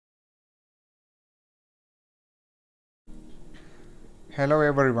Hello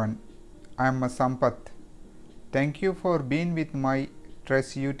everyone, I am Sampath. Thank you for being with my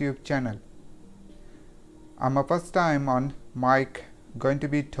TRSS YouTube channel. I'm a first time on mic going to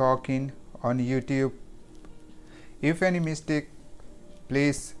be talking on YouTube. If any mistake,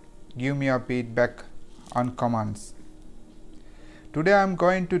 please give me a feedback on comments. Today I am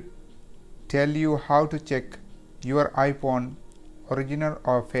going to tell you how to check your iPhone original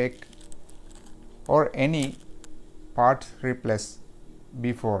or fake or any parts replaced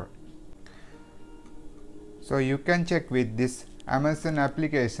before. So you can check with this Amazon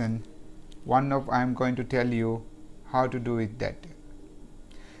application. I am going to tell you how to do it that.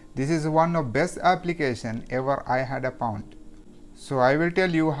 This is one of best application ever I had found. So I will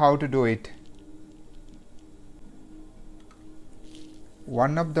tell you how to do it.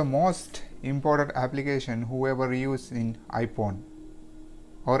 One of the most important application whoever use in iPhone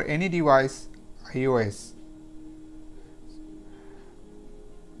or any device iOS.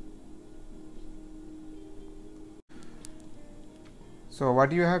 So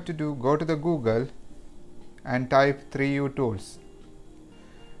what you have to do, go to the Google and type 3U tools.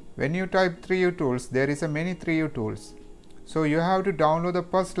 When you type 3U tools, there is a many 3U tools. So you have to download the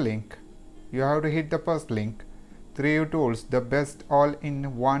first link. You have to hit the first link. 3U tools, the best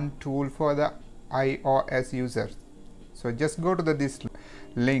all-in-one tool for the iOS users. So just go to this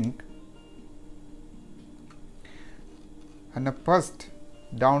link and the first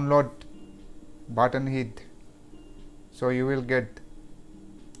download button hit. So you will get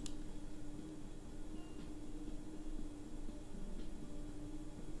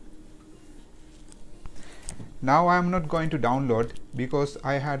now I am not going to download because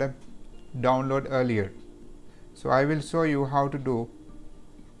I had a download earlier. So I will show you how to do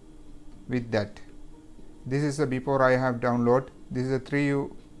with that. This is a before I have download. This is a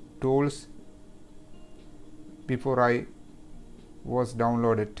 3U tools before I was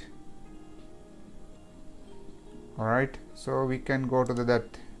downloaded. Alright, so we can go to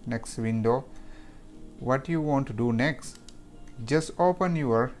that next window. What you want to do next, just open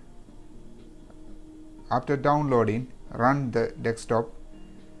your, after downloading, run the desktop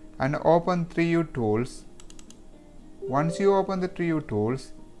and open 3U tools. Once you open the 3U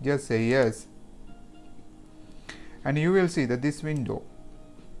tools, just say yes and you will see that this window.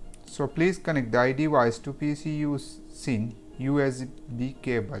 So please connect the iDevice to PC using USB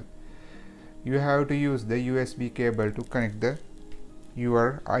cable. You have to use the USB cable to connect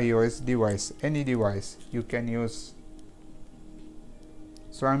your iOS device, any device you can use.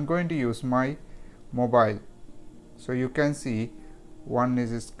 So I am going to use my mobile. So you can see one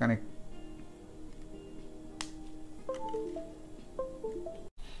is connected.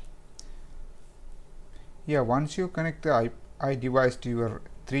 Yeah, once you connect the iDevice to your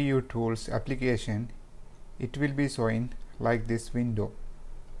 3U tools application, it will be showing like this window.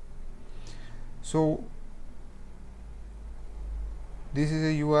 So this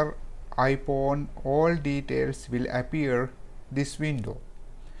is your iPhone, all details will appear this window.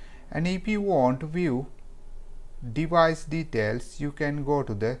 And if you want to view device details, you can go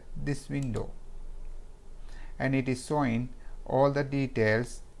to this window and it is showing all the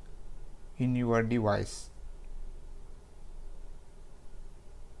details in your device.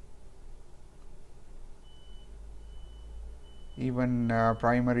 Even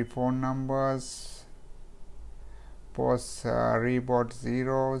primary phone numbers, post reboot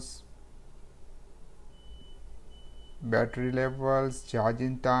zeros, battery levels,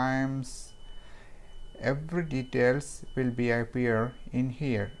 charging times, every details will be appear in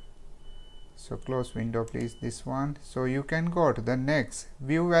here. So close window please, this one. So you can go to the next,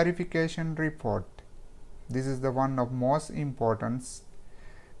 view verification report. This is the one of most important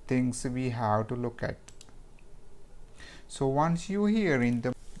things we have to look at. So once you here in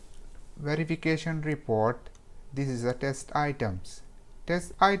the verification report, this is the test items.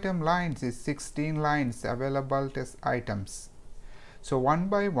 Test item lines is 16 lines available test items. So one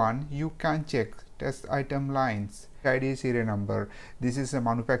by one you can check test item lines. ID serial number, this is a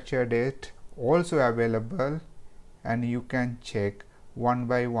manufacture date also available and you can check one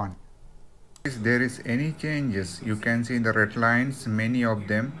by one. If there is any changes, you can see the red lines, many of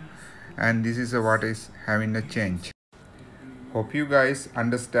them, and this is what is having a change. Hope you guys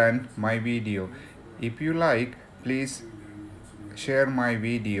understand my video. If you like, please share my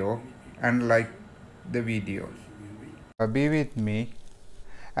video and like the video. Be with me,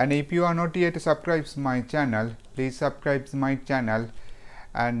 and if you are not yet subscribed my channel, please subscribe my channel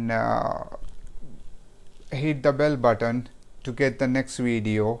and hit the bell button to get the next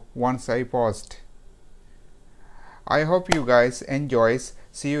video once I post. I hope you guys enjoy.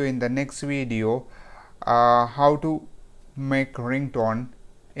 See you in the next video. How to make ringtone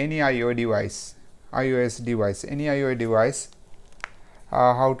any iOS device, any iOS device,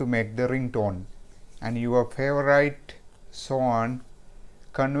 how to make the ringtone and your favorite song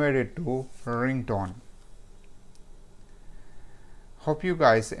converted to ringtone. Hope you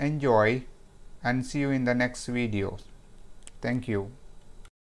guys enjoy and see you in the next video. Thank you.